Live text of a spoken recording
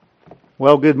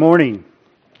Well, good morning.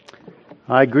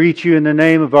 I greet you in the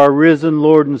name of our risen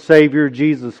Lord and Savior,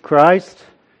 Jesus Christ.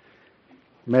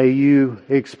 May you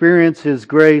experience His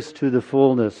grace to the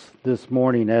fullness this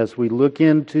morning as we look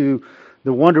into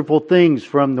the wonderful things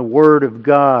from the Word of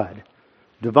God,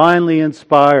 divinely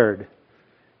inspired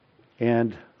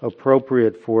and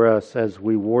appropriate for us as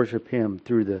we worship Him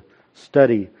through the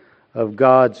study of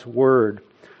God's Word.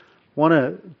 Want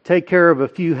to take care of a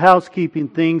few housekeeping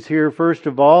things here. First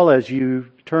of all, as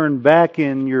you turn back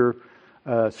in your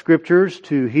scriptures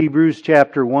to Hebrews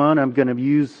chapter 1, I'm going to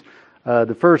use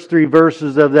the first three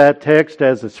verses of that text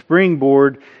as a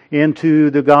springboard into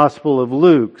the Gospel of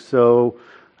Luke. So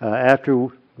after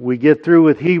we get through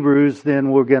with Hebrews, then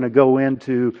we're going to go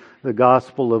into the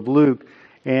Gospel of Luke.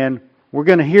 And we're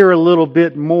going to hear a little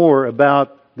bit more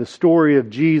about the story of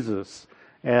Jesus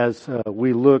as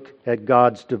we look at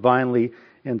God's divinely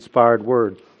inspired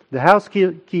Word. The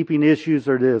housekeeping issues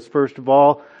are this. First of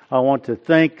all, I want to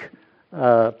thank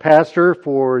Pastor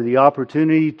for the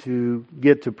opportunity to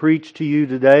get to preach to you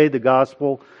today the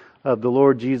gospel of the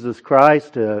Lord Jesus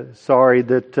Christ. Sorry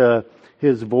that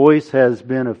his voice has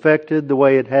been affected the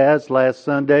way it has last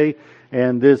Sunday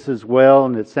and this as well,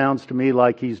 and it sounds to me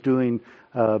like he's doing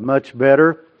much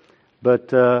better.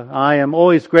 But I am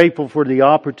always grateful for the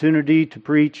opportunity to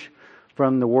preach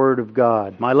from the Word of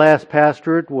God. My last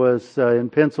pastorate was in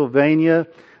Pennsylvania.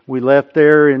 We left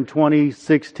there in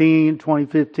 2015,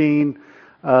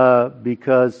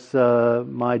 because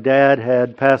my dad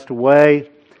had passed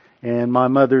away and my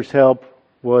mother's health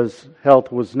was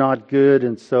not good,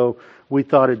 and so we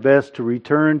thought it best to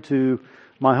return to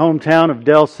my hometown of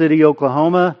Del City,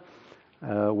 Oklahoma,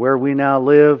 where we now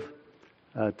live,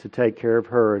 to take care of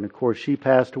her. And of course, she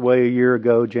passed away a year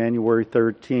ago, January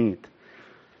 13th.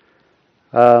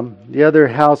 The other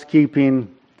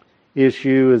housekeeping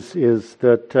issue is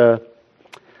that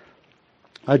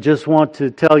I just want to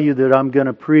tell you that I'm going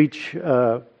to preach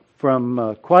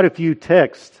from quite a few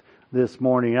texts this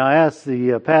morning. I asked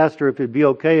the pastor if it'd be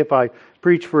okay if I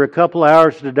preach for a couple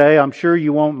hours today. I'm sure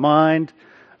you won't mind,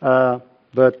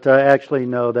 but actually,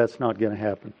 no, that's not going to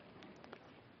happen.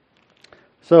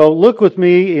 So look with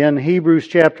me in Hebrews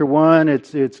chapter 1.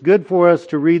 It's good for us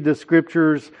to read the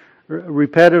Scriptures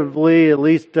repetitively. At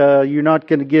least you're not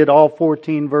going to get all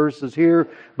 14 verses here,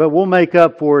 but we'll make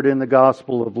up for it in the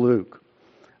Gospel of Luke.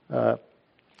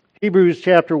 Hebrews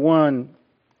chapter 1,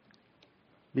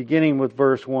 beginning with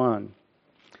verse 1.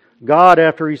 God,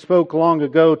 after He spoke long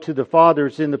ago to the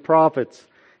fathers in the prophets,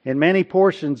 in many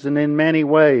portions and in many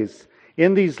ways,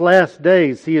 in these last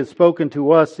days He has spoken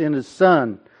to us in His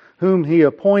Son, whom He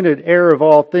appointed heir of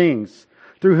all things,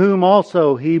 through whom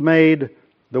also He made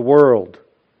the world.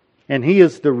 And He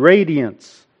is the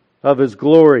radiance of His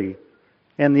glory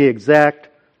and the exact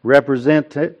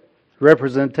representation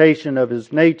of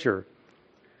His nature,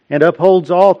 and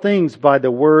upholds all things by the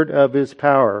word of His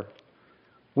power.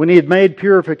 When He had made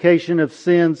purification of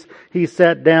sins, He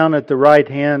sat down at the right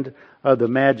hand of the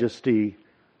Majesty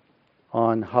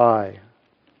on high.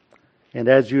 And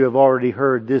as you have already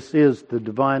heard, this is the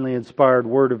divinely inspired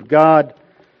Word of God,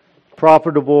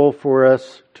 profitable for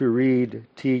us to read,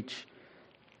 teach,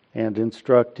 and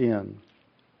instruct in.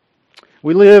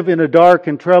 We live in a dark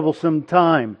and troublesome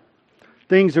time.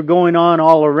 Things are going on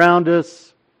all around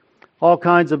us, all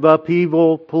kinds of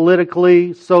upheaval,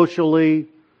 politically, socially,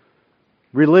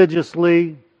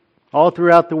 religiously, all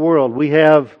throughout the world. We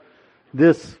have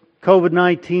this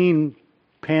COVID-19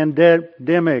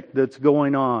 pandemic that's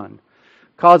going on.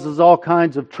 Causes all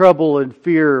kinds of trouble and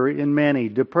fear in many.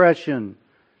 Depression.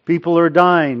 People are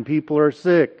dying. People are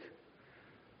sick.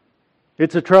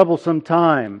 It's a troublesome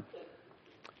time.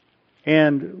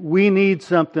 And we need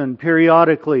something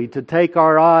periodically to take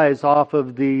our eyes off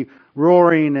of the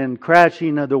roaring and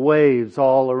crashing of the waves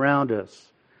all around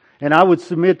us. And I would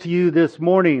submit to you this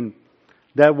morning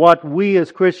that what we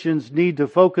as Christians need to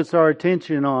focus our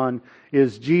attention on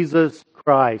is Jesus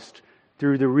Christ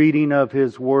through the reading of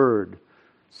His Word.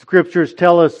 Scriptures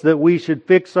tell us that we should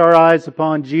fix our eyes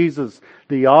upon Jesus,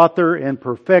 the author and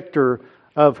perfecter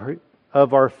of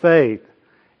our faith.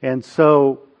 And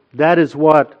so that is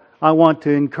what I want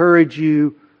to encourage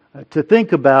you to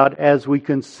think about as we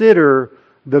consider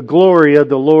the glory of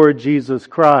the Lord Jesus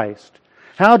Christ.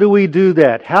 How do we do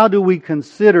that? How do we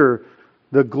consider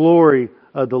the glory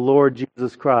of the Lord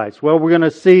Jesus Christ? Well, we're going to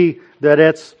see that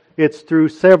it's through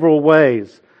several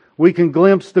ways. We can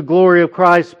glimpse the glory of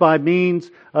Christ by means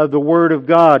of the Word of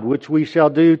God, which we shall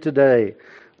do today.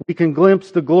 We can glimpse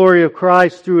the glory of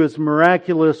Christ through His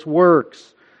miraculous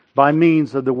works by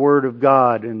means of the Word of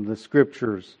God and the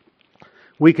Scriptures.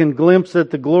 We can glimpse at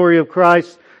the glory of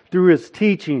Christ through His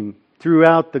teaching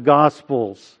throughout the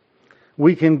Gospels.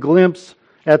 We can glimpse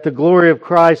at the glory of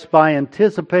Christ by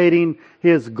anticipating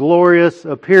His glorious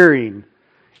appearing.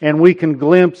 And we can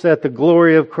glimpse at the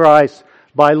glory of Christ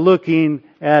by looking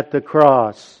at the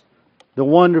cross, the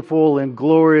wonderful and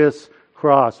glorious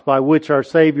cross by which our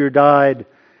Savior died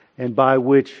and by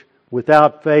which,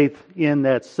 without faith in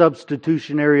that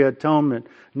substitutionary atonement,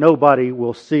 nobody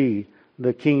will see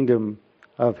the kingdom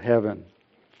of heaven.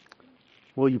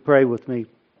 Will you pray with me?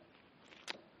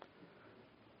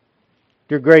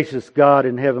 Dear gracious God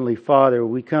and Heavenly Father,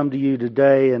 we come to you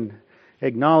today and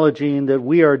acknowledging that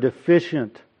we are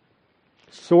deficient,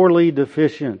 sorely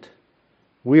deficient.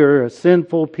 We are a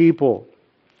sinful people.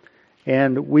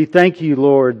 And we thank you,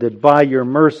 Lord, that by your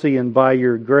mercy and by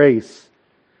your grace,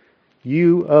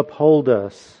 you uphold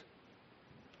us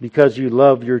because you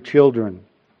love your children.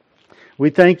 We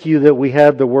thank you that we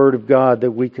have the Word of God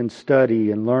that we can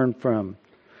study and learn from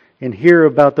and hear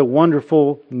about the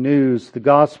wonderful news, the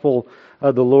gospel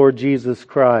of the Lord Jesus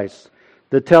Christ,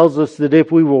 that tells us that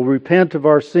if we will repent of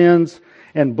our sins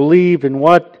and believe in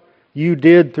what you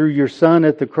did through your Son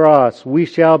at the cross, we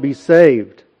shall be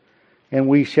saved and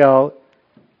we shall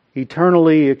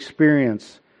eternally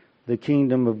experience the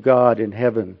kingdom of God in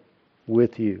heaven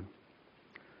with you.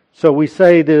 So we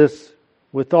say this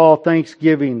with all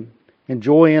thanksgiving and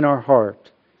joy in our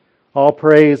heart. All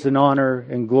praise and honor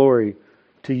and glory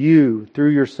to you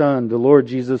through your Son, the Lord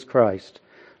Jesus Christ,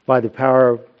 by the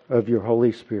power of your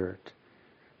Holy Spirit.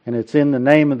 And it's in the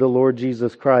name of the Lord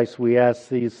Jesus Christ we ask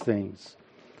these things.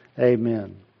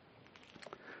 Amen.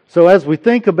 So as we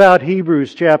think about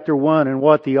Hebrews chapter 1 and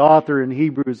what the author in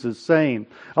Hebrews is saying,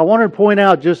 I want to point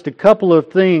out just a couple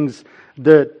of things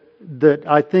that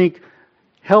I think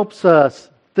helps us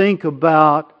think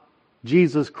about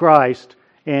Jesus Christ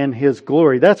and His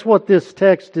glory. That's what this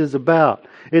text is about.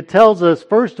 It tells us,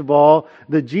 first of all,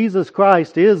 that Jesus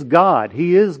Christ is God.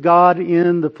 He is God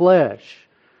in the flesh.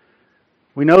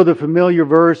 We know the familiar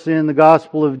verse in the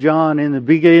Gospel of John, in the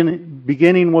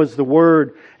beginning was the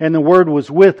Word, and the Word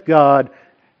was with God,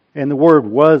 and the Word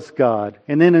was God.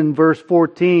 And then in verse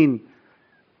 14,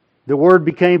 the Word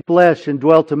became flesh and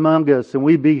dwelt among us, and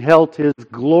we beheld His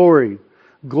glory,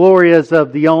 glory as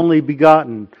of the only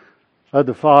begotten of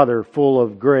the Father, full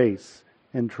of grace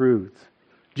and truth.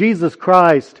 Jesus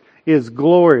Christ is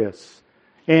glorious,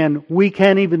 and we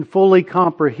can't even fully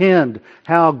comprehend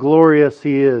how glorious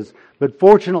He is. But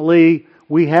fortunately,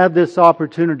 we have this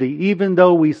opportunity. Even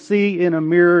though we see in a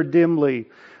mirror dimly,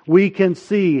 we can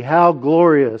see how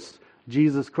glorious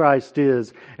Jesus Christ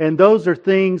is. And those are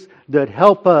things that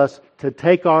help us to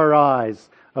take our eyes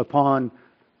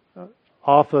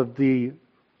off of the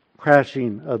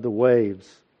crashing of the waves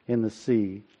in the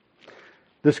sea.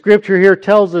 The Scripture here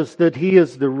tells us that He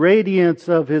is the radiance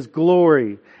of His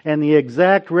glory and the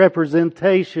exact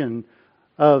representation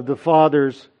of the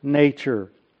Father's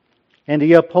nature. And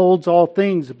He upholds all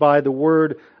things by the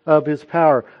word of His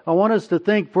power. I want us to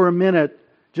think for a minute,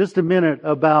 just a minute,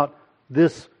 about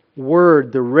this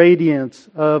word, the radiance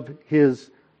of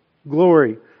His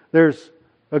glory. There's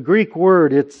a Greek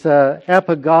word, it's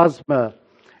epigosma,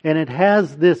 and it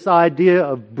has this idea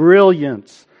of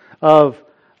brilliance, of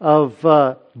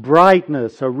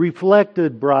brightness, a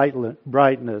reflected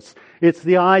brightness. It's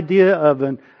the idea of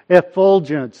an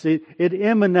effulgence. It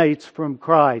emanates from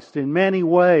Christ in many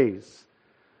ways.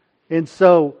 And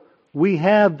so we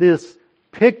have this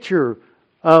picture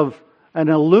of an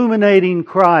illuminating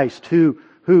Christ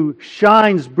who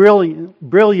shines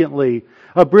brilliantly,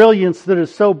 a brilliance that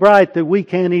is so bright that we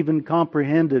can't even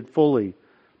comprehend it fully.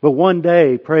 But one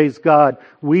day, praise God,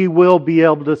 we will be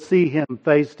able to see Him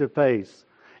face to face,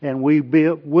 and we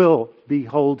will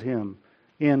behold Him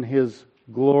in His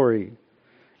glory.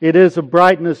 It is a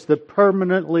brightness that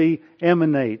permanently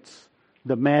emanates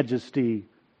the majesty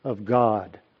of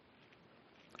God.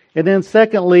 And then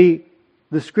secondly,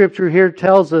 the Scripture here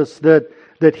tells us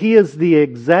that He is the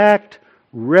exact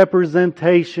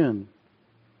representation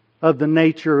of the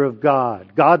nature of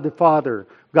God. God the Father,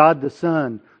 God the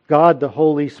Son, God the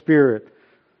Holy Spirit.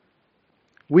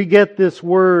 We get this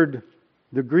word,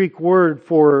 the Greek word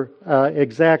for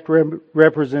exact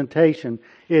representation.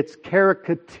 It's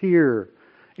caricature.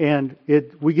 And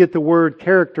we get the word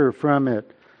character from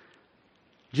it.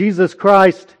 Jesus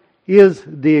Christ is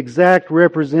the exact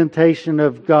representation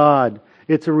of God.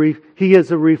 He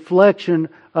is a reflection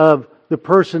of the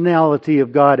personality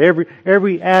of God,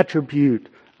 every attribute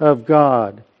of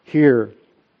God here.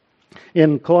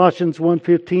 In Colossians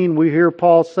 1:15, we hear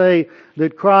Paul say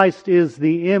that Christ is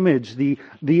the image,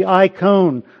 the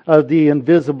icon of the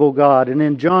invisible God. And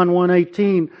in John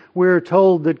 1:18, we're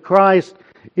told that Christ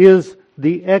is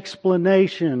the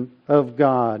explanation of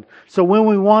God. So when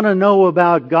we want to know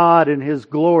about God and His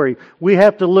glory, we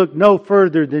have to look no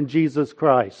further than Jesus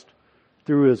Christ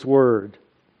through His Word.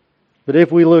 But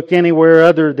if we look anywhere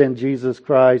other than Jesus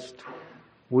Christ,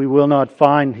 we will not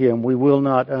find Him. We will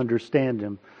not understand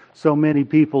Him. So many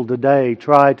people today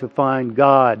try to find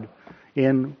God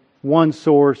in one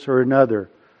source or another.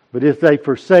 But if they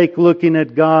forsake looking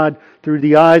at God through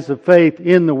the eyes of faith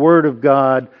in the Word of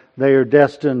God, they are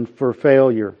destined for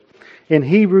failure. In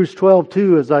Hebrews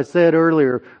 12:2, as I said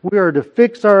earlier, we are to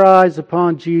fix our eyes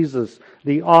upon Jesus,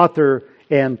 the author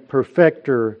and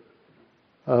perfecter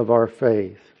of our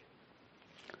faith.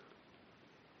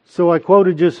 So I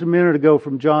quoted just a minute ago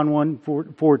from John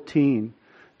 1:14.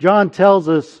 John tells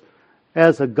us,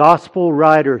 as a gospel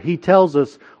writer, he tells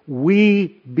us,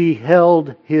 we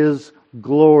beheld His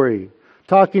glory.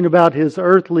 Talking about His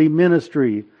earthly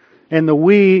ministry. And the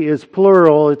we is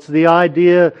plural. It's the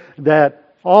idea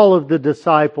that all of the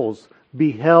disciples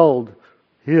beheld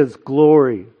His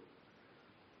glory.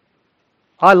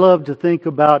 I love to think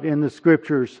about in the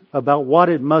Scriptures about what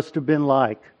it must have been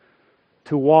like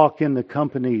to walk in the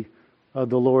company of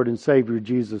the Lord and Savior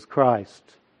Jesus Christ.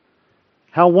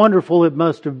 How wonderful it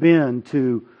must have been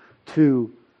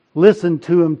to listen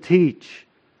to Him teach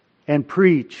and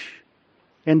preach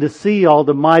and to see all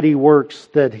the mighty works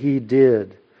that He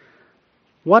did.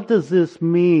 What does this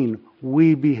mean,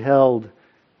 we beheld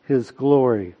His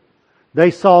glory?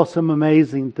 They saw some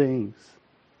amazing things.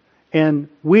 And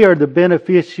we are the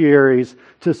beneficiaries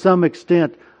to some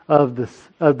extent of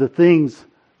the things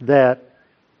that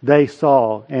they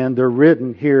saw. And they're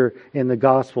written here in the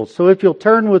Gospel. So if you'll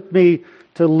turn with me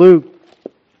to Luke,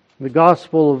 the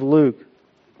Gospel of Luke,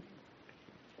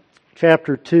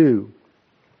 chapter 2.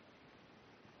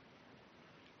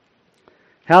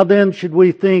 How then should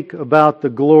we think about the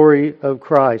glory of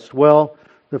Christ? Well,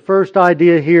 the first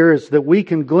idea here is that we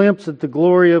can glimpse at the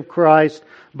glory of Christ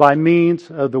by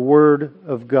means of the Word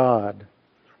of God.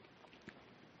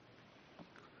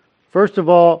 First of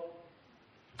all,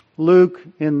 Luke,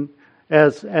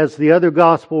 as the other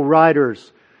gospel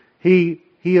writers, he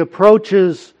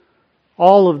approaches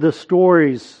all of the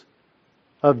stories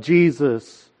of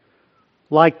Jesus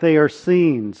like they are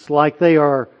scenes, like they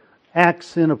are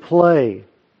acts in a play.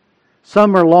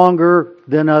 Some are longer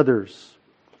than others.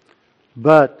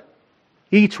 But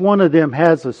each one of them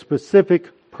has a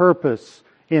specific purpose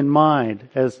in mind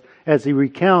as he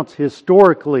recounts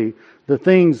historically the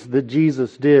things that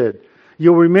Jesus did.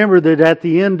 You'll remember that at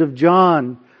the end of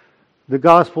John, the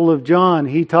Gospel of John,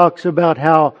 he talks about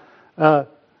how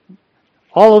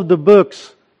all of the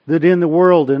books that in the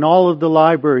world and all of the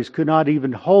libraries could not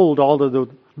even hold all of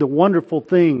the wonderful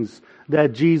things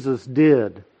that Jesus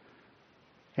did.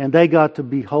 And they got to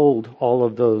behold all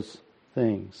of those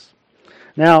things.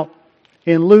 Now,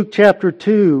 in Luke chapter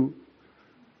 2,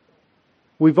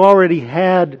 we've already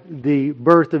had the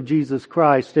birth of Jesus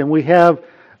Christ, and we have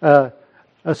a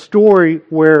story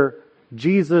where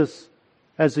Jesus,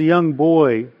 as a young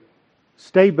boy,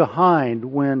 stayed behind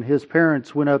when His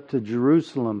parents went up to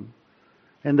Jerusalem.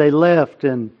 And they left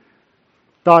and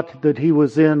thought that He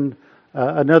was in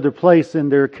another place in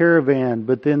their caravan,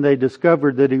 but then they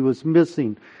discovered that He was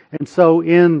missing. And so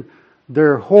in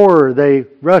their horror, they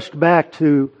rushed back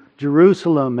to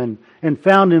Jerusalem and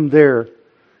found Him there.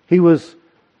 He was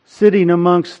sitting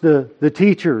amongst the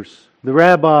teachers, the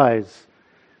rabbis.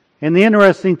 And the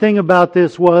interesting thing about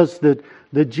this was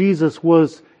that Jesus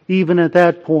was, even at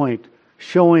that point,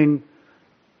 showing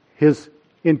His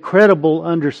incredible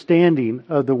understanding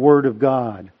of the Word of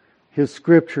God, His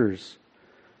Scriptures.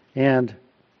 And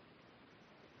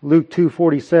Luke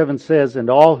 2:47 says, "And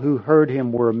all who heard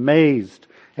Him were amazed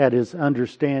at His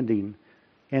understanding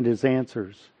and His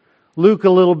answers." Luke, a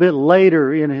little bit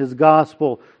later in his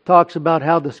Gospel, talks about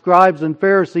how the scribes and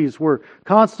Pharisees were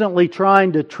constantly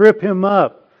trying to trip Him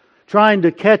up, trying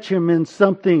to catch Him in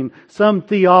something, some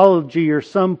theology or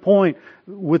some point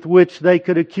with which they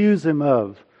could accuse Him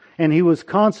of. And He was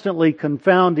constantly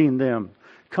confounding them,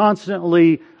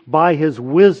 constantly by His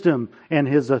wisdom and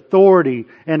His authority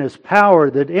and His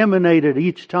power that emanated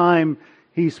each time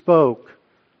He spoke.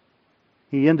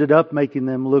 He ended up making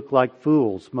them look like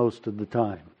fools most of the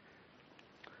time.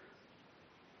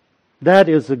 That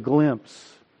is a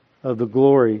glimpse of the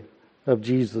glory of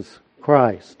Jesus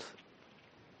Christ.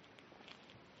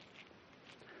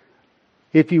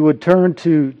 If you would turn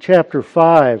to chapter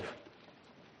 5.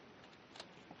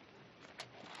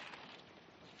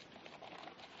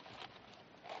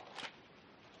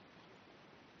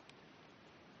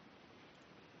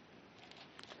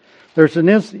 There's an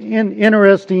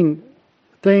interesting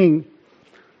thing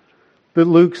that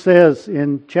Luke says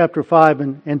in chapter 5.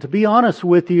 And to be honest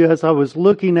with you, as I was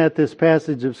looking at this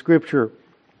passage of Scripture,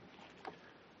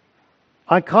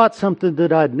 I caught something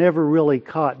that I'd never really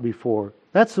caught before.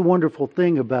 That's the wonderful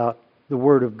thing about the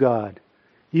Word of God.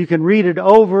 You can read it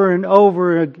over and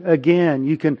over again.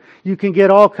 You can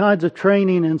get all kinds of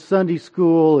training in Sunday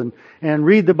school and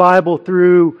read the Bible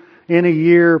through in a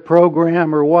year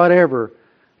program or whatever.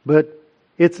 But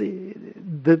it's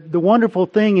the wonderful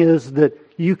thing is that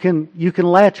you can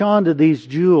latch on to these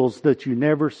jewels that you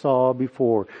never saw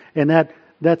before. And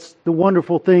that's the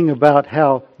wonderful thing about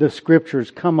how the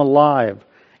Scriptures come alive,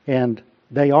 and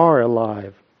they are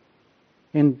alive.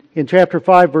 In chapter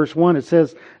 5, verse 1, it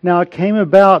says, "Now it came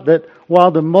about that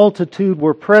while the multitude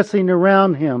were pressing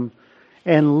around him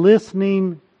and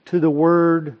listening to the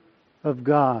Word of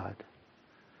God."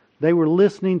 They were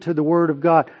listening to the Word of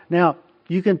God. Now,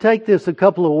 you can take this a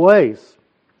couple of ways.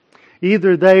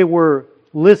 Either they were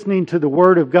listening to the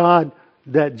Word of God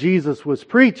that Jesus was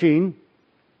preaching,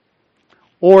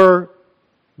 or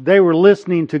they were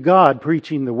listening to God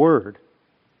preaching the Word.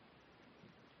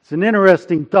 It's an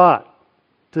interesting thought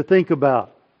to think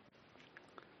about.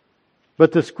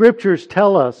 But the Scriptures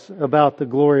tell us about the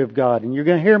glory of God, and you're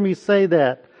going to hear me say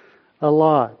that a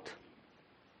lot.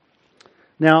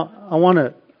 Now, I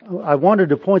wanted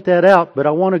to point that out, but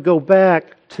I want to go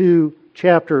back to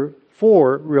chapter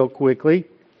 4 real quickly.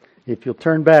 If you'll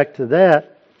turn back to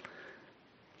that.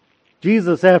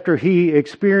 Jesus, after He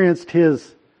experienced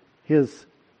His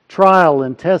trial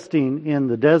and testing in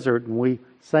the desert, and we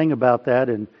sang about that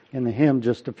in the hymn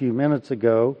just a few minutes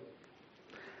ago.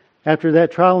 After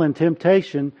that trial and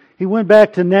temptation, He went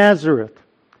back to Nazareth,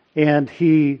 and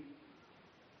He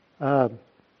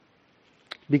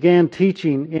began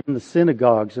teaching in the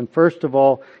synagogues. And first of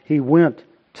all, He went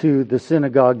to the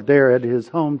synagogue there at His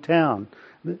hometown,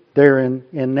 there in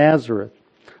Nazareth.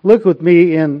 Look with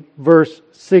me in verse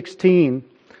 16.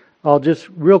 I'll just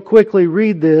real quickly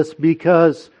read this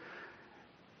because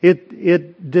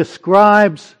it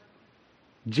describes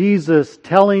Jesus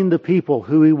telling the people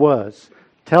who He was,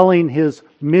 telling His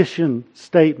mission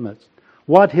statements,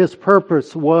 what His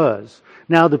purpose was.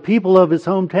 Now, the people of His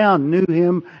hometown knew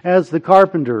Him as the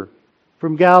carpenter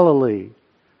from Galilee,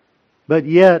 but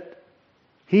yet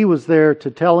He was there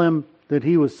to tell him that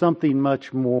He was something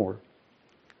much more.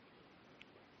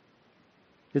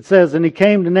 It says, "And He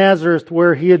came to Nazareth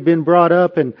where He had been brought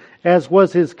up, and as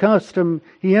was His custom,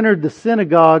 He entered the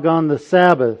synagogue on the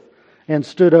Sabbath and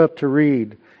stood up to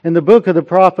read. And the book of the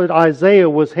prophet Isaiah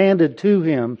was handed to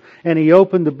Him, and He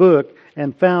opened the book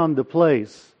and found the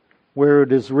place where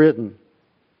it is written."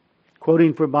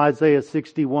 Quoting from Isaiah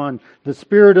 61, "The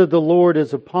Spirit of the Lord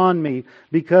is upon me,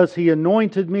 because He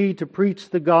anointed me to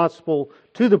preach the gospel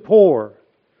to the poor,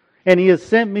 and He has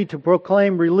sent me to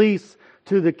proclaim release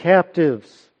to the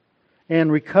captives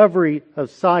and recovery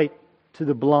of sight to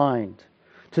the blind,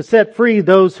 to set free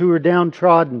those who are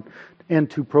downtrodden, and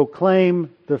to proclaim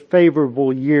the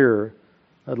favorable year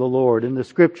of the Lord." And the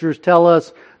Scriptures tell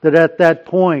us that at that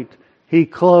point He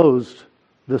closed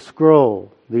the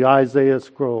scroll, the Isaiah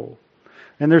scroll.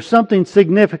 And there's something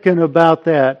significant about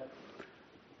that,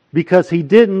 because He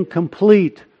didn't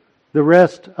complete the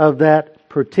rest of that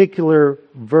particular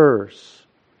verse.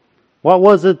 What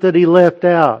was it that He left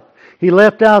out? He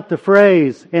left out the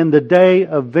phrase, "in the day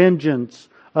of vengeance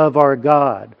of our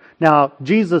God." Now,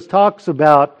 Jesus talks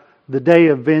about the day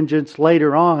of vengeance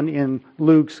later on in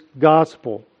Luke's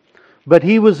Gospel. But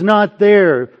He was not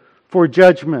there for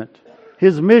judgment.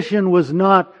 His mission was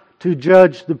not to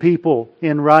judge the people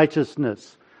in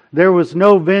righteousness. There was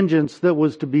no vengeance that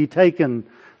was to be taken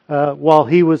while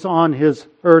He was on His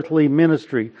earthly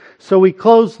ministry. So He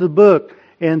closed the book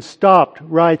and stopped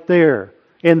right there.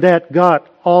 And that got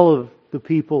all of the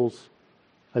people's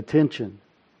attention,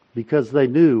 because they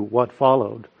knew what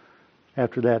followed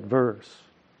after that verse.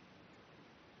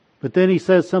 But then He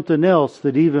says something else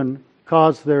that even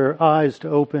caused their eyes to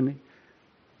open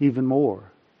even more.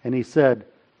 And He said,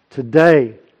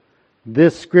 "Today,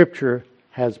 this Scripture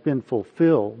has been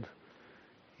fulfilled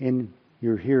in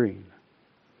your hearing."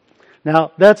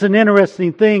 Now, that's an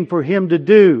interesting thing for Him to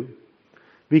do,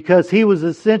 because He was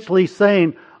essentially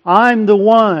saying, I'm the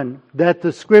one that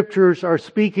the Scriptures are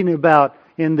speaking about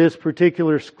in this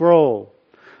particular scroll.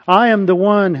 I am the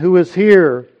one who is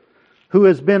here, who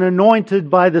has been anointed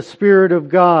by the Spirit of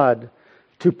God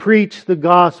to preach the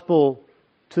gospel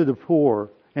to the poor,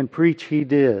 and preach He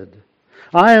did.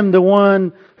 I am the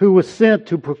one who was sent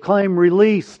to proclaim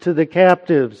release to the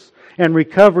captives and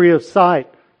recovery of sight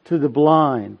to the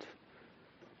blind,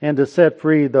 and to set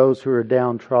free those who are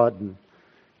downtrodden,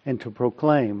 and to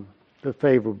proclaim the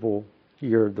favorable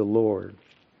year of the Lord.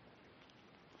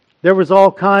 There was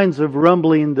all kinds of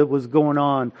rumbling that was going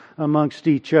on amongst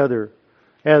each other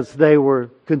as they were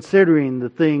considering the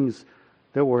things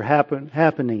that were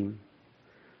happening.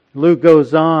 Luke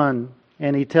goes on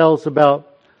and he tells about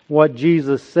what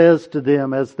Jesus says to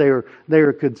them as they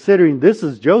are considering, this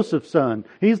is Joseph's son.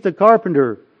 He's the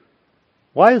carpenter.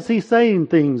 Why is he saying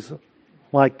things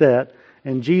like that?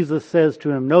 And Jesus says to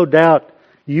him, no doubt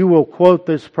you will quote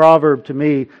this proverb to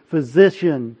me,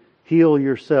 physician, heal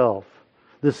yourself.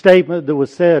 The statement that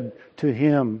was said to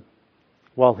him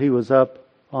while he was up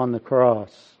on the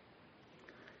cross.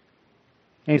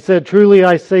 And he said, truly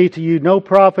I say to you, no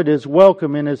prophet is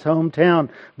welcome in his hometown.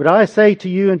 But I say to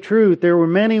you in truth, there were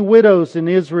many widows in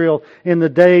Israel in the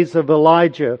days of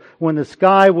Elijah, when the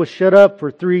sky was shut up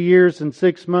for 3 years and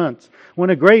 6 months, when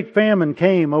a great famine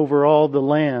came over all the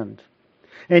land.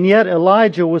 And yet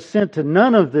Elijah was sent to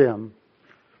none of them,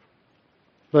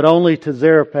 but only to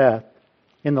Zarephath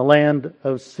in the land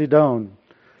of Sidon,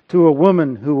 to a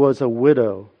woman who was a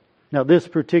widow. Now this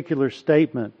particular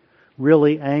statement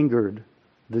really angered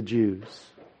the Jews.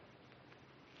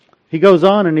 He goes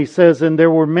on and he says, and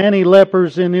there were many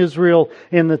lepers in Israel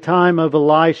in the time of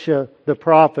Elisha the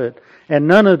prophet, and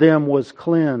none of them was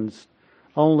cleansed,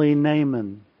 only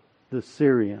Naaman the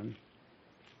Syrian.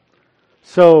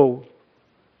 So,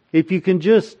 if you can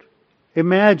just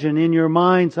imagine in your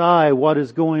mind's eye what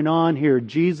is going on here,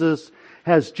 Jesus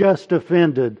has just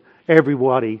offended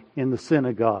everybody in the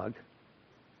synagogue.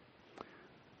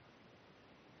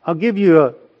 I'll give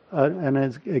you an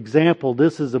example.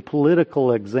 This is a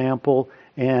political example,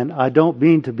 and I don't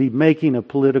mean to be making a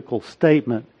political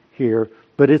statement here,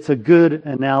 but it's a good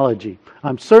analogy.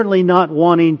 I'm certainly not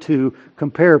wanting to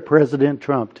compare President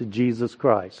Trump to Jesus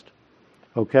Christ.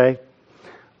 Okay?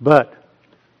 But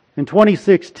in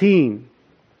 2016,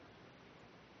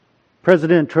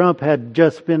 President Trump had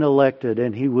just been elected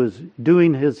and he was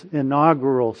doing his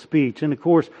inaugural speech. And of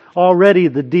course, already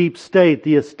the deep state,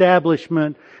 the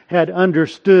establishment, had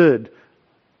understood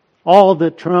all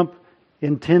that Trump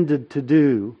intended to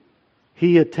do.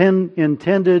 He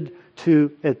intended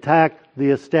to attack the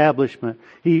establishment.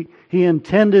 He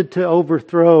intended to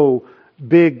overthrow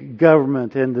big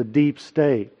government and the deep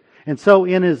state. And so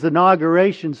in his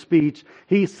inauguration speech,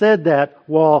 he said that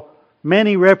while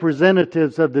many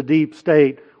representatives of the deep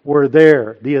state were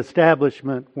there, the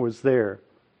establishment was there.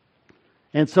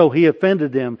 And so he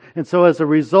offended them. And so as a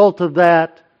result of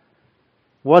that,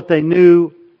 what they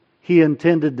knew he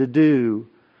intended to do,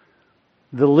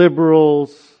 the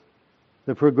liberals,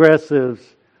 the progressives,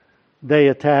 they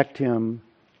attacked him,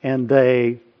 and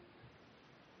they,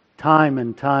 time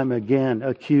and time again,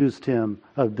 accused him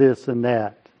of this and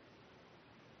that.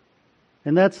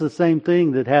 And that's the same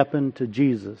thing that happened to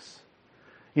Jesus.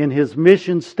 In his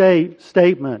mission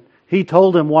statement, he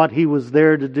told them what he was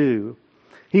there to do.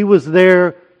 He was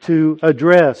there to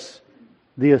address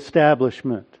the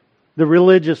establishment, the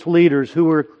religious leaders who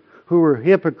were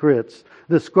hypocrites,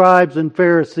 the scribes and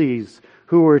Pharisees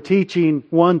who were teaching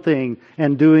one thing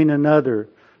and doing another,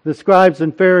 the scribes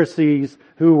and Pharisees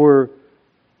who were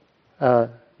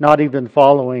not even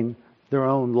following their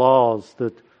own laws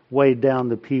that weighed down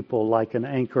the people like an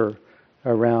anchor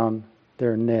around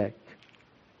their neck.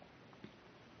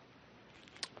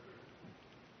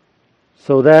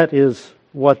 So that is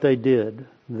what they did.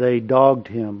 They dogged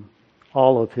him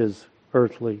all of his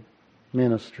earthly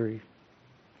ministry.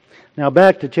 Now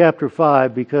back to chapter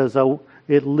 5, because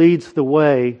it leads the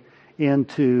way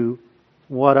into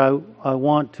what I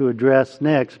want to address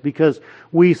next. Because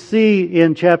we see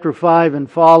in chapter 5 and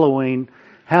following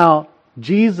how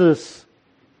Jesus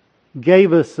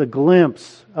gave us a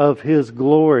glimpse of His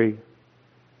glory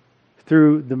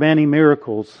through the many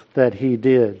miracles that He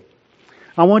did.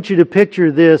 I want you to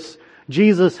picture this.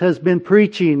 Jesus has been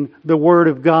preaching the Word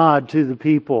of God to the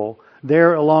people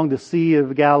there along the Sea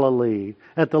of Galilee,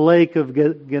 at the Lake of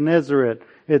Gennesaret,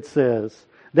 it says.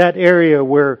 That area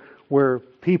where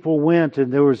people went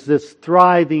and there was this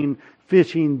thriving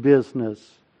fishing business.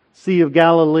 Sea of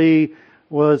Galilee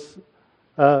was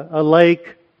a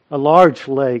lake, a large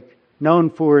lake, known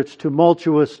for its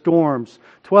tumultuous storms,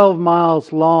 12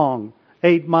 miles long,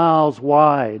 8 miles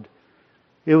wide.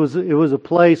 It was a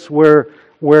place where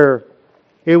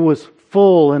it was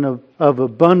full of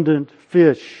abundant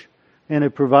fish, and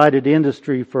it provided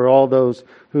industry for all those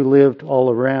who lived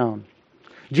all around.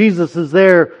 Jesus is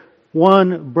there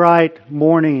one bright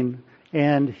morning,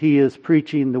 and He is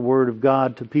preaching the Word of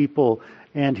God to people,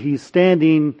 and He's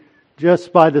standing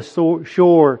just by the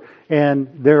shore, and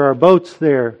there are boats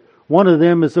there. One of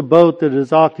them is a boat that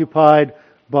is occupied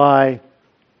by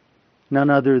none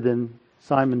other than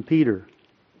Simon Peter.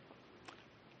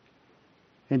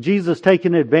 And Jesus,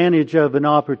 taking advantage of an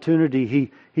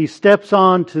opportunity, he steps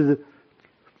on to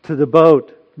the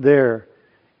boat there,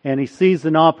 and he sees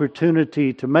an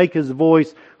opportunity to make his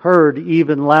voice heard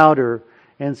even louder.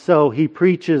 And so he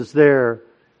preaches there.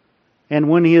 And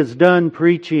when he is done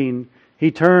preaching,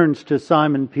 he turns to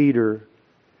Simon Peter.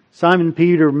 Simon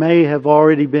Peter may have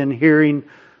already been hearing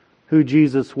who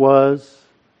Jesus was.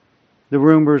 The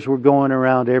rumors were going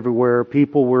around everywhere.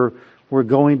 People were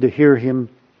going to hear him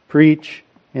preach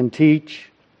and teach.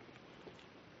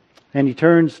 And he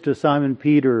turns to Simon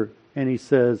Peter and he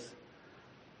says,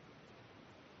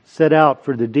 "Set out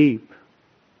for the deep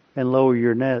and lower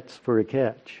your nets for a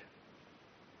catch."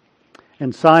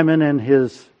 And Simon and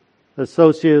his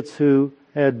associates who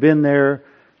had been there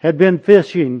had been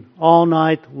fishing all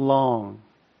night long.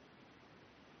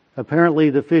 Apparently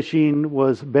the fishing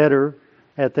was better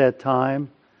at that time,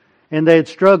 and they had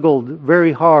struggled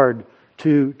very hard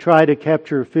to try to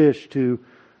capture fish, to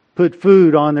put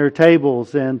food on their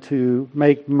tables and to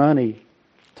make money,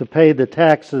 to pay the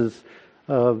taxes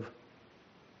of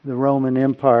the Roman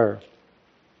Empire.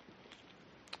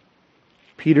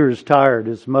 Peter is tired,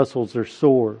 his muscles are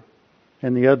sore,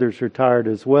 and the others are tired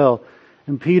as well.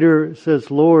 And Peter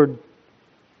says, "Lord,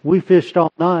 we fished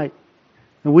all night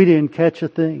and we didn't catch a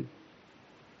thing."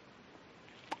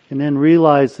 And then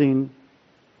realizing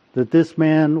that this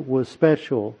man was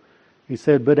special, he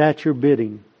said, "But at your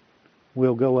bidding,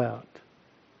 we'll go out."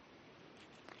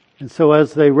 And so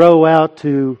as they row out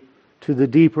to the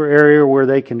deeper area where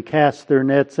they can cast their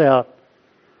nets out,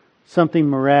 something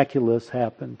miraculous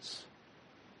happens.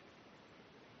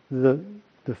 The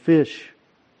fish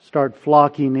start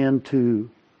flocking into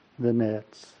the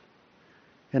nets.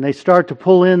 And they start to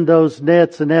pull in those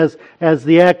nets, and as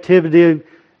the activity,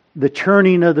 the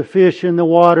churning of the fish in the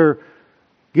water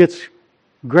gets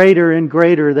greater and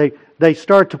greater, they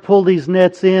start to pull these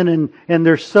nets in, and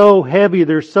they're so heavy,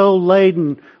 they're so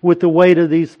laden with the weight of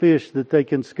these fish that they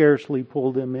can scarcely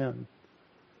pull them in.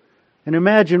 And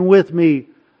imagine with me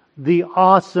the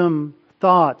awesome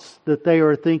thoughts that they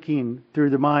are thinking through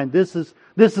their mind. This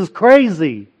is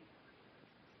crazy.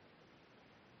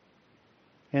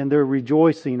 And they're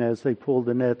rejoicing as they pull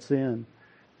the nets in.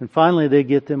 And finally they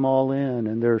get them all in,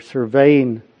 and they're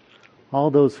surveying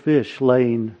all those fish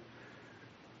laying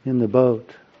in the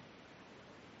boat.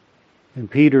 And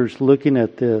Peter's looking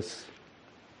at this,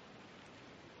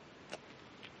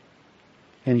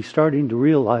 and he's starting to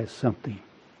realize something.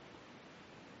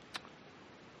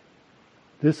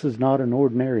 This is not an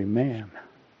ordinary man.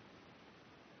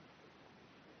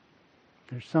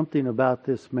 There's something about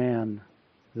this man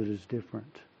that is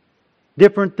different.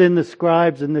 Different than the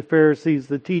scribes and the Pharisees,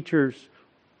 the teachers,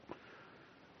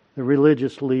 the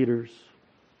religious leaders.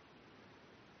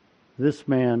 This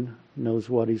man knows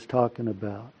what he's talking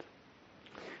about.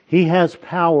 He has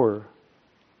power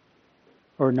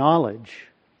or knowledge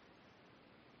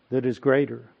that is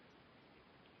greater.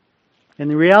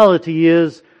 And the reality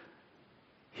is,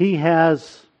 he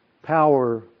has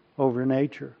power over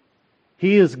nature.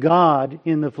 He is God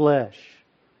in the flesh.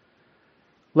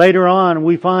 Later on,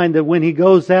 we find that when he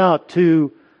goes out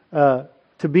to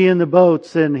be in the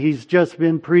boats, and he's just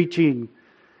been preaching,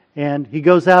 and he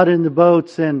goes out in the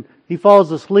boats and he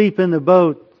falls asleep in the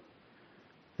boat,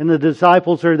 and the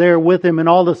disciples are there with him, and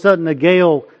all of a sudden a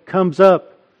gale comes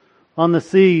up on the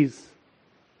seas,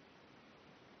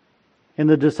 and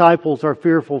the disciples are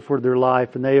fearful for their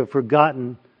life, and they have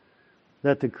forgotten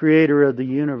that the Creator of the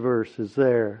universe is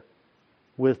there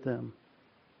with them.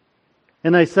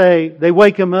 And they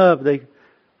wake him up.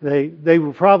 They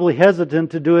were probably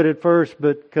hesitant to do it at first,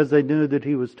 but because they knew that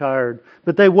he was tired.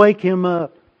 But they wake him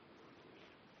up.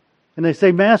 And they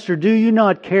say, "Master, do you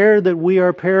not care that we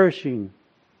are perishing?"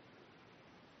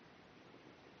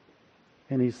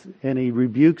 And he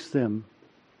rebukes them.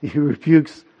 He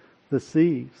rebukes the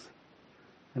seas.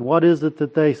 And what is it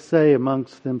that they say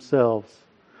amongst themselves?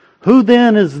 "Who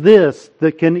then is this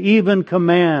that can even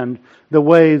command the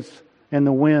waves and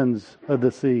the winds of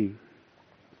the sea?"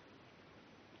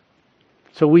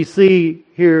 So we see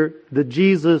here that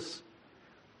Jesus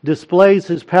displays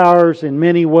His powers in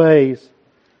many ways.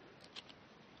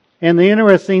 And the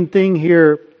interesting thing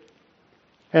here,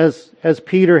 as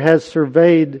Peter has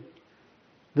surveyed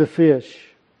the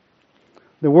fish,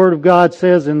 the Word of God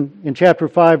says in chapter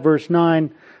 5, verse 9,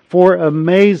 "For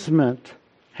amazement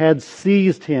had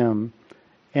seized him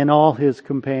and all his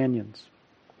companions."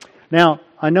 Now,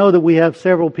 I know that we have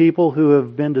several people who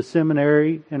have been to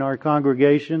seminary in our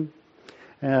congregation.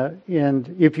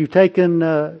 And if you've taken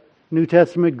New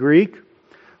Testament Greek,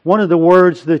 one of the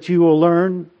words that you will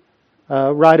learn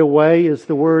right away is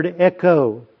the word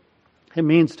echo. It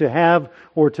means to have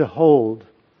or to hold.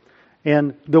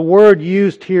 And the word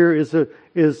used here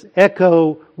is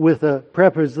echo with a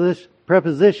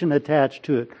preposition attached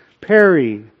to it.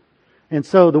 Peri. And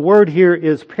so the word here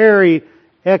is peri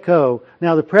echo.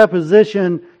 Now the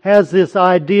preposition has this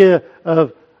idea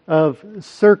of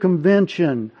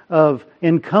circumvention, of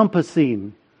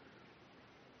encompassing.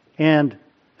 And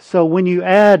so when you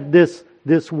add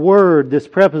this word, this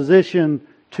preposition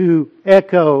to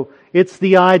echo, it's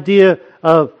the idea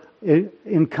of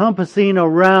encompassing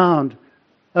around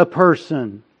a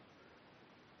person,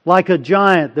 like a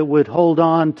giant that would hold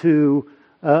on to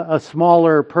a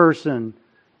smaller person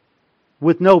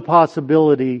with no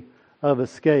possibility of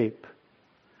escape.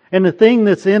 And the thing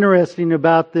that's interesting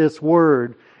about this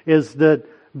word is that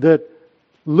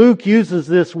Luke uses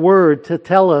this word to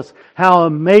tell us how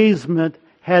amazement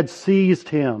had seized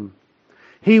him.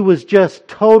 He was just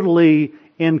totally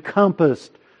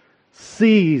encompassed,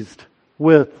 seized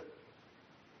with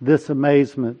this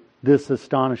amazement, this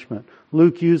astonishment.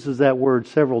 Luke uses that word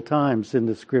several times in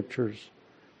the Scriptures.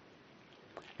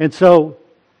 And so,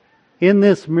 in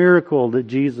this miracle that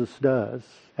Jesus does,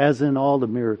 as in all the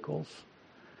miracles,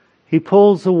 He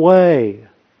pulls away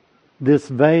this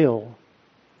veil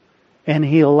and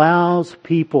He allows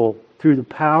people, through the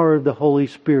power of the Holy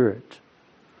Spirit,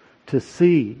 to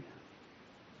see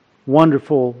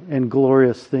wonderful and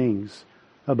glorious things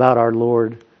about our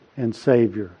Lord and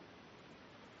Savior.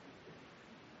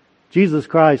 Jesus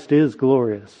Christ is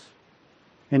glorious,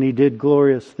 and He did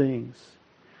glorious things.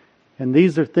 And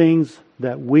these are things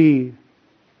that we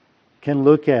can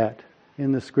look at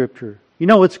in the Scripture. You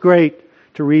know, it's great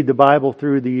to read the Bible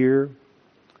through the year,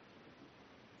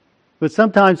 but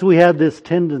sometimes we have this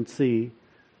tendency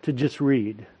to just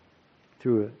read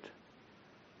through it.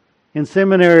 In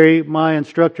seminary, my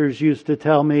instructors used to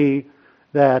tell me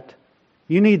that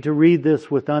you need to read this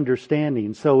with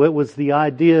understanding. So it was the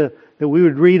idea that we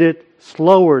would read it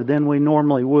slower than we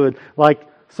normally would, like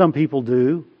some people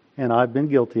do, and I've been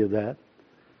guilty of that,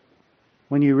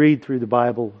 when you read through the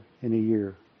Bible in a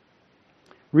year.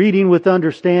 Reading with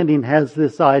understanding has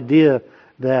this idea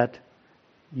that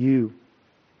you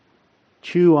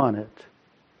chew on it.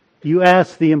 You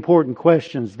ask the important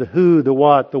questions, the who, the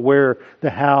what, the where,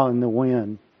 the how, and the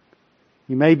when.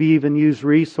 You maybe even use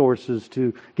resources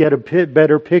to get a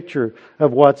better picture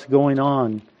of what's going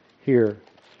on here.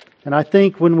 And I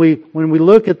think when we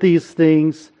look at these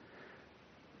things,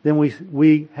 then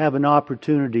we have an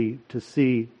opportunity to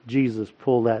see Jesus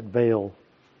pull that veil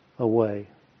away.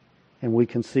 And we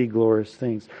can see glorious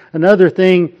things. Another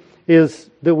thing is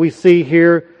that we see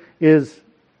here is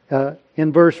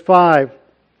in verse 5,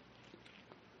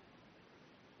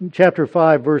 chapter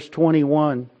 5, verse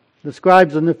 21. The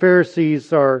scribes and the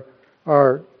Pharisees are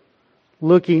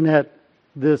looking at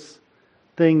this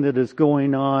thing that is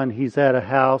going on. He's at a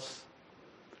house.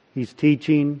 He's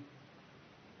teaching.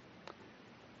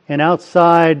 And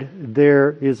outside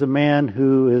there is a man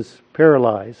who is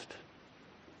paralyzed.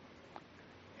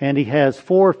 And he has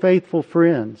 4 faithful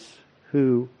friends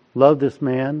who love this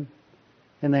man,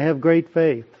 and they have great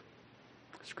faith,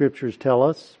 Scriptures tell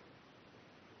us.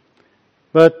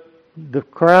 But the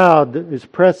crowd is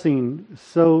pressing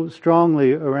so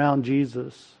strongly around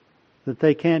Jesus that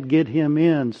they can't get him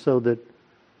in so that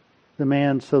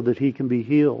he can be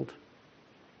healed.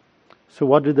 So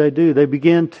what do? They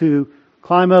begin to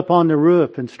climb up on the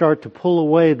roof and start to pull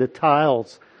away the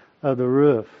tiles of the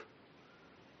roof.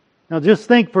 Now just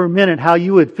think for a minute how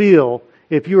you would feel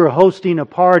if you were hosting a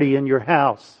party in your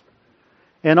house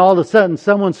and all of a sudden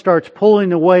someone starts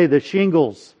pulling away the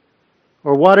shingles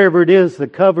or whatever it is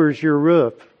that covers your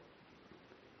roof,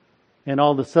 and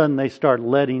all of a sudden they start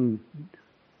letting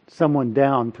someone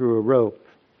down through a rope.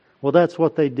 Well, that's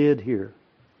what they did here.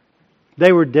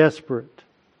 They were desperate.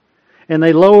 And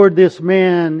they lowered this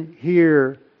man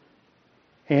here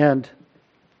and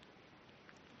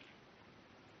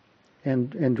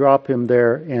drop him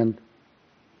there. And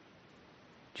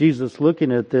Jesus,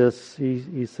 looking at this,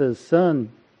 he says, "Son,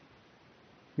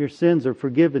 your sins are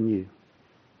forgiven you."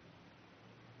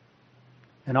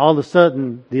 And all of a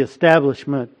sudden, the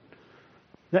establishment,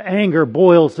 the anger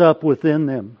boils up within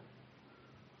them.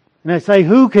 And they say,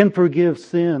 "Who can forgive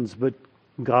sins but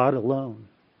God alone?"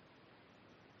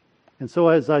 And so,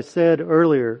 as I said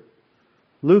earlier,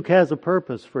 Luke has a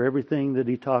purpose for everything that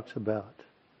he talks about.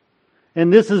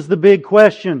 And this is the big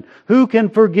question. Who can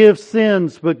forgive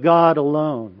sins but God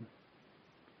alone?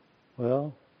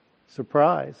 Well,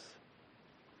 surprise.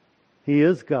 He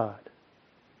is God.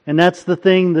 And that's the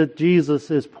thing that Jesus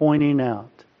is pointing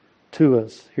out to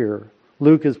us here.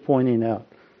 Luke is pointing out.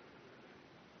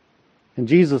 And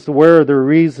Jesus, aware of their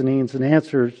reasonings and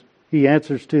answers, He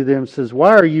answers to them, says,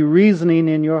 "Why are you reasoning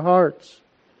in your hearts?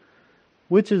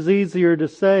 Which is easier to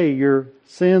say, your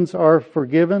sins are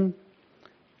forgiven,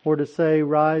 or to say,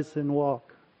 rise and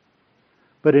walk?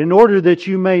 But in order that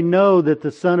you may know that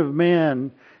the Son of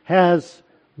Man has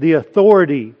the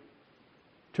authority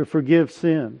to forgive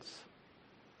sins,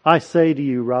 I say to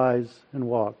you, rise and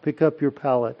walk." Pick up your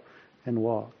pallet and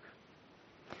walk.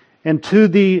 And to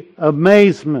the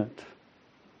amazement,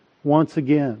 once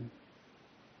again,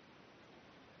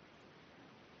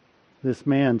 this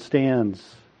man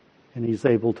stands and he's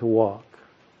able to walk.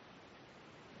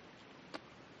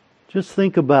 Just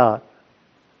think about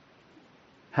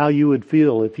how you would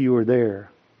feel if you were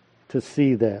there to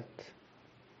see that.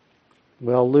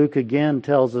 Well, Luke again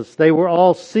tells us they were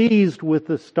all seized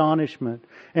with astonishment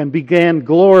and began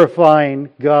glorifying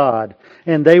God.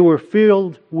 And they were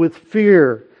filled with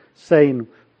fear, saying,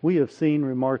 "We have seen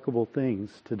remarkable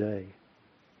things today."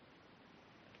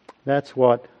 That's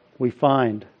what we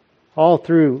find all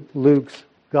through Luke's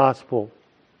Gospel.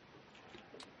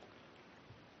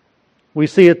 We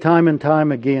see it time and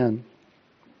time again.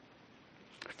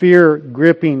 Fear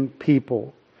gripping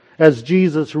people as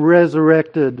Jesus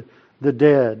resurrected the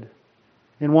dead.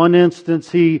 In one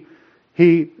instance, he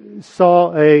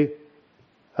saw a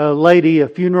lady, a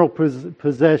funeral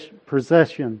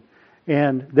procession,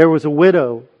 and there was a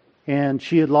widow, and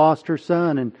she had lost her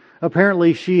son, and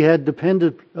apparently she had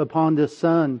depended upon this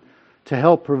son to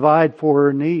help provide for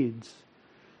her needs.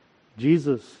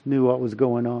 Jesus knew what was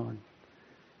going on,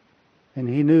 and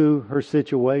He knew her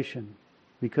situation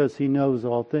because He knows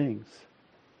all things.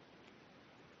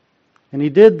 And He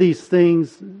did these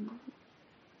things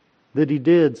that He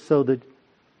did so that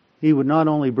He would not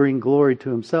only bring glory to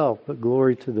Himself, but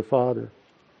glory to the Father.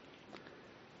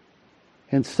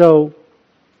 And so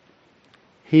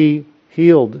He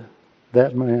healed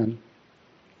that man,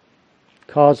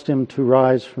 caused him to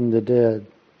rise from the dead.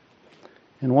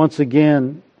 And once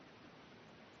again,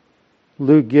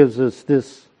 Luke gives us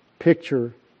this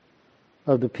picture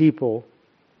of the people.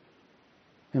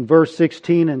 And verse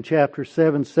 16 in chapter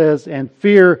 7 says, "And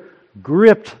fear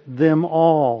gripped them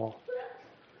all,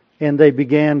 and they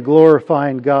began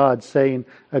glorifying God, saying,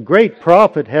 'A great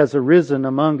prophet has arisen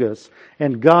among us,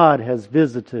 and God has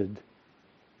visited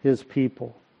His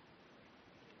people.'"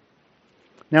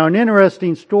 Now, an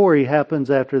interesting story happens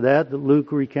after that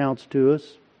Luke recounts to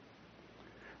us.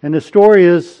 And the story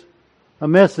is a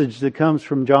message that comes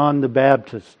from John the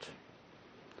Baptist.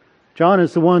 John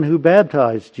is the one who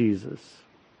baptized Jesus.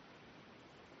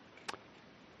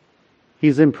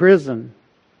 He's in prison,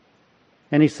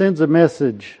 and he sends a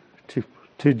message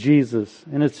to Jesus.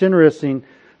 And it's interesting.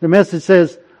 The message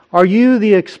says, "Are you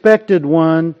the expected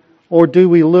one, or do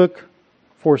we look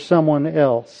for someone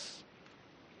else?"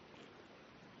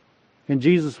 And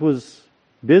Jesus was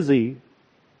busy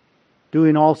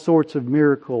doing all sorts of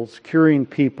miracles, curing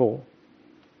people,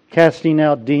 casting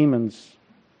out demons,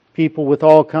 people with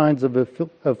all kinds of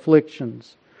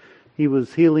afflictions. He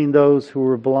was healing those who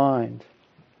were blind.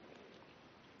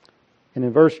 And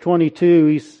in verse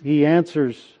 22, he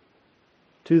answers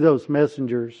to those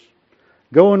messengers,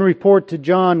 "Go and report to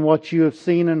John what you have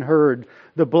seen and heard.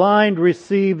 The blind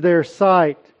receive their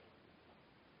sight.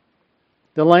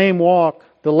 The lame walk.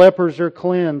 The lepers are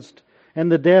cleansed.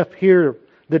 And the deaf hear.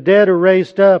 The dead are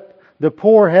raised up. The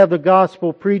poor have the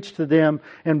gospel preached to them.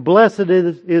 And blessed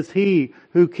is he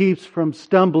who keeps from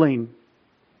stumbling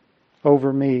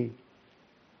over me."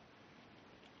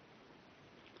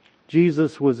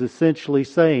 Jesus was essentially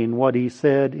saying what He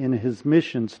said in His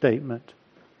mission statement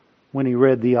when He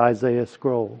read the Isaiah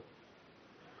scroll.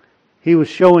 He was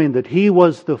showing that He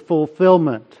was the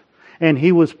fulfillment, and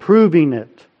He was proving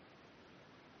it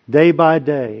day by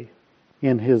day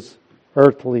in His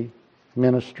earthly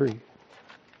ministry.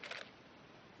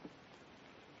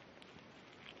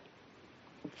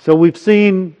 So we've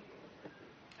seen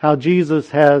how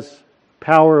Jesus has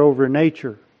power over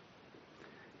nature.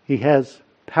 He has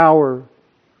power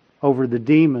over the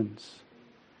demons.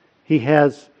 He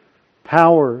has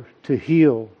power to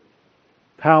heal,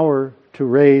 power to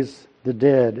raise the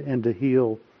dead and to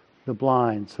heal the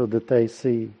blind so that they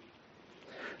see.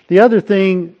 The other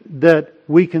thing that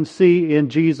we can see in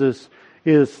Jesus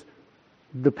is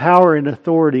the power and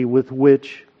authority with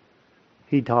which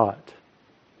He taught.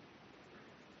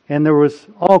 And there was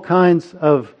all kinds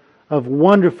of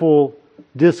wonderful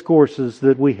discourses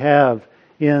that we have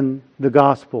in the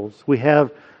Gospels. We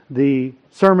have the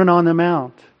Sermon on the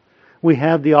Mount. We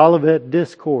have the Olivet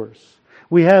Discourse.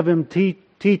 We have Him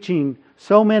teaching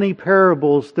so many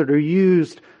parables that are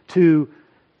used to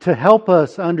help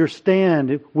us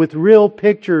understand with real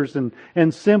pictures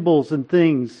and symbols and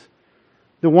things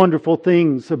the wonderful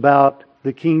things about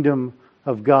the kingdom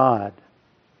of God.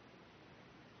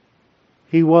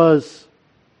 He was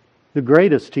the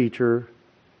greatest teacher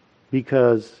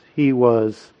because He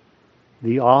was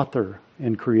the author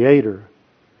and creator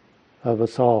of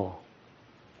us all.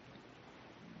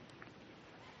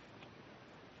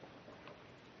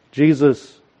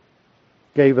 Jesus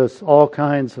gave us all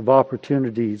kinds of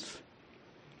opportunities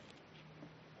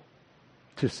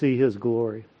to see His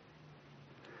glory.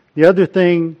 The other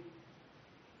thing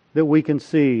that we can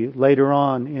see later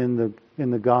on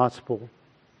in the gospel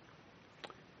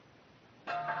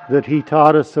that He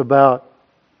taught us about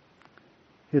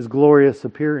His glorious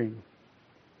appearing.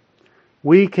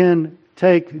 We can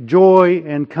take joy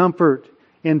and comfort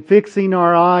in fixing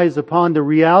our eyes upon the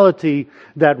reality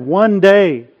that one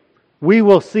day we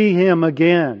will see Him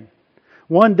again.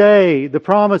 One day the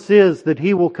promise is that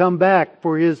He will come back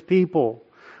for His people.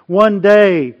 One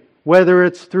day, whether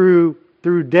it's through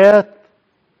death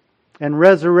and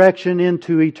resurrection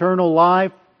into eternal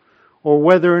life, or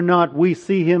whether or not we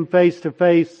see Him face to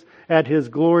face at His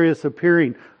glorious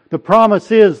appearing, the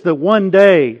promise is that one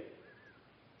day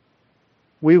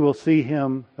we will see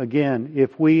Him again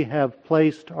if we have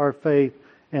placed our faith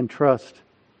and trust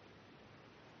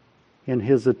in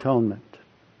His atonement.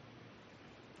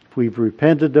 If we've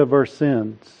repented of our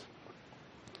sins.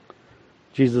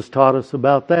 Jesus taught us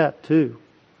about that too.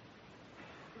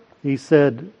 He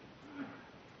said,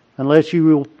 unless you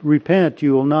will repent,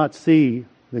 you will not see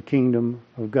the kingdom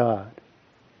of God.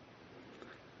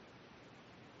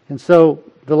 And so,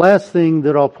 the last thing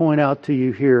that I'll point out to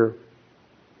you here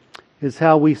is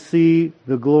how we see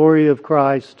the glory of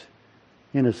Christ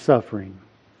in His suffering.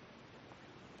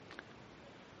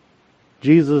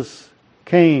 Jesus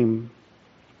came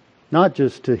not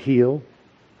just to heal,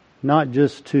 not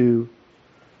just to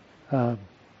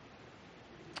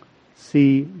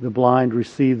see the blind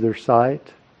receive their sight,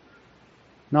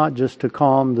 not just to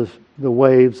calm the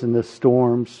waves and the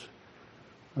storms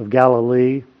of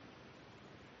Galilee,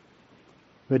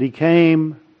 but He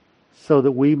came so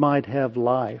that we might have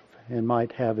life and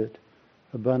might have it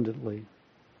abundantly.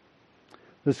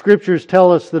 The Scriptures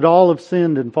tell us that all have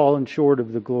sinned and fallen short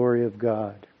of the glory of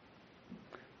God.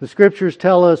 The Scriptures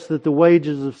tell us that the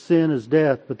wages of sin is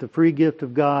death, but the free gift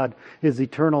of God is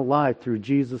eternal life through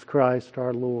Jesus Christ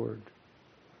our Lord.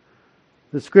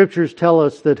 The Scriptures tell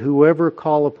us that whoever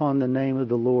call upon the name of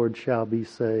the Lord shall be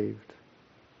saved.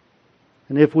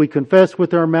 And if we confess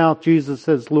with our mouth Jesus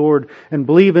as Lord and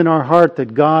believe in our heart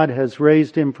that God has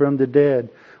raised Him from the dead,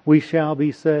 we shall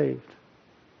be saved.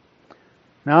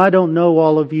 Now, I don't know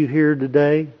all of you here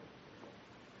today.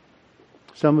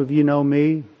 Some of you know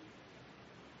me.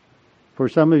 For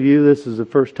some of you, this is the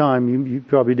first time. You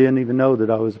probably didn't even know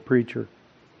that I was a preacher.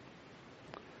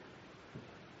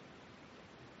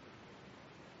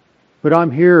 But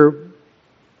I'm here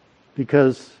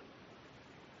because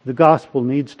the gospel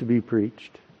needs to be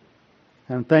preached.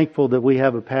 And I'm thankful that we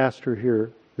have a pastor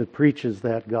here that preaches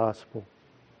that gospel.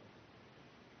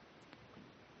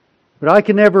 But I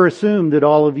can never assume that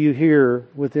all of you here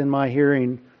within my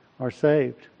hearing are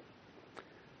saved.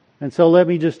 And so let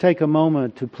me just take a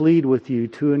moment to plead with you,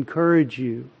 to encourage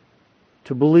you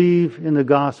to believe in the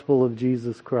gospel of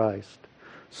Jesus Christ.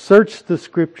 Search the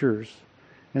Scriptures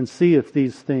and see if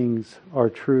these things are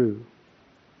true.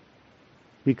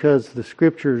 Because the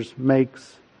Scriptures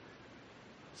makes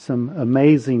some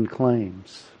amazing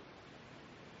claims.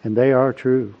 And they are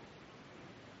true.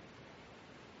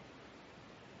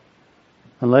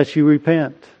 Unless you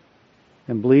repent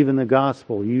and believe in the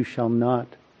gospel, you shall not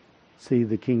see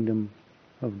the kingdom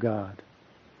of God.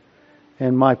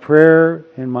 And my prayer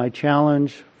and my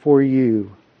challenge for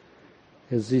you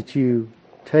is that you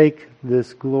take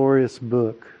this glorious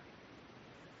book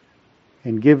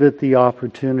and give it the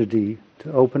opportunity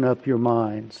to open up your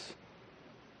minds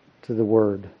to the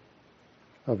Word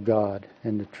of God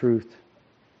and the truth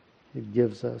it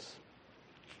gives us.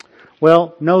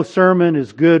 Well, no sermon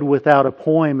is good without a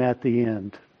poem at the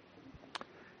end.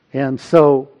 And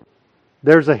so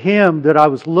there's a hymn that I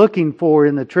was looking for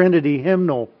in the Trinity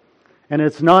hymnal, and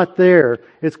it's not there.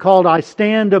 It's called "I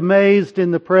Stand Amazed in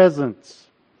the Presence."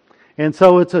 And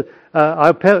so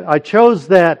I chose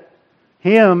that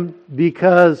hymn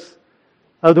because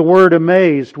of the word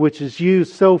amazed, which is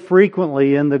used so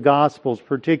frequently in the Gospels,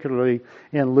 particularly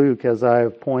in Luke, as I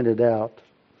have pointed out.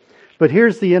 But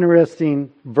here's the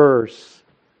interesting verse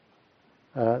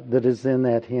that is in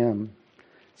that hymn.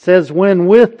 It says, "When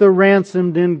with the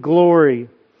ransomed in glory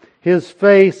His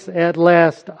face at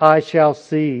last I shall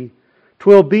see,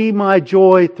 'twill be my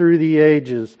joy through the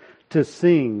ages to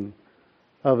sing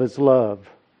of His love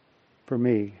for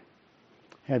me."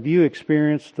 Have you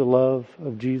experienced the love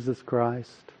of Jesus Christ?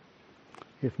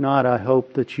 If not, I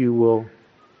hope that you will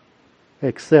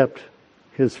accept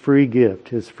His free gift,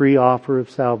 His free offer of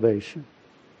salvation,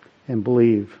 and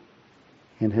believe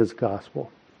in His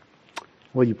gospel.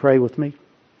 Will you pray with me?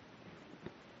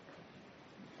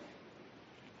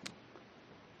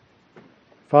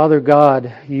 Father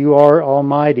God, You are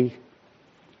almighty.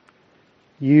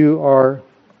 You are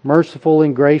merciful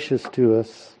and gracious to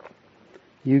us.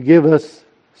 You give us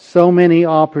so many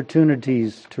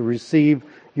opportunities to receive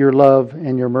Your love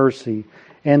and Your mercy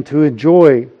and to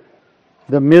enjoy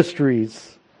the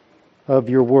mysteries of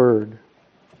Your Word.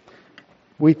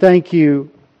 We thank You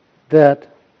that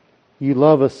You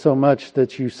love us so much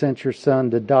that You sent Your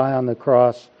Son to die on the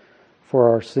cross for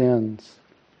our sins.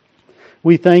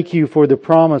 We thank You for the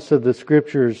promise of the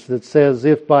Scriptures that says,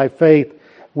 if by faith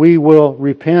we will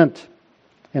repent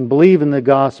and believe in the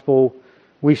gospel,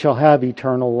 we shall have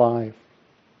eternal life.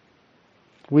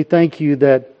 We thank You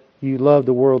that You love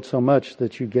the world so much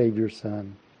that You gave Your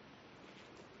Son.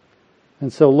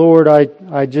 And so, Lord,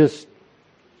 I just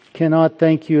cannot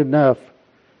thank You enough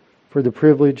for the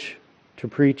privilege to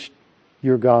preach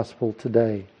Your gospel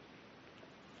today.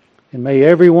 And may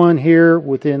everyone here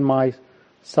within my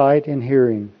sight and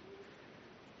hearing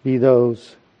be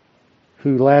those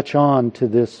who latch on to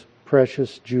this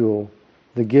precious jewel,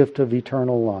 the gift of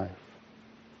eternal life.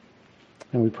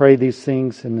 And we pray these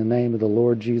things in the name of the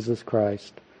Lord Jesus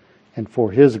Christ and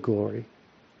for His glory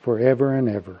forever and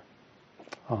ever.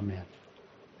 Amen.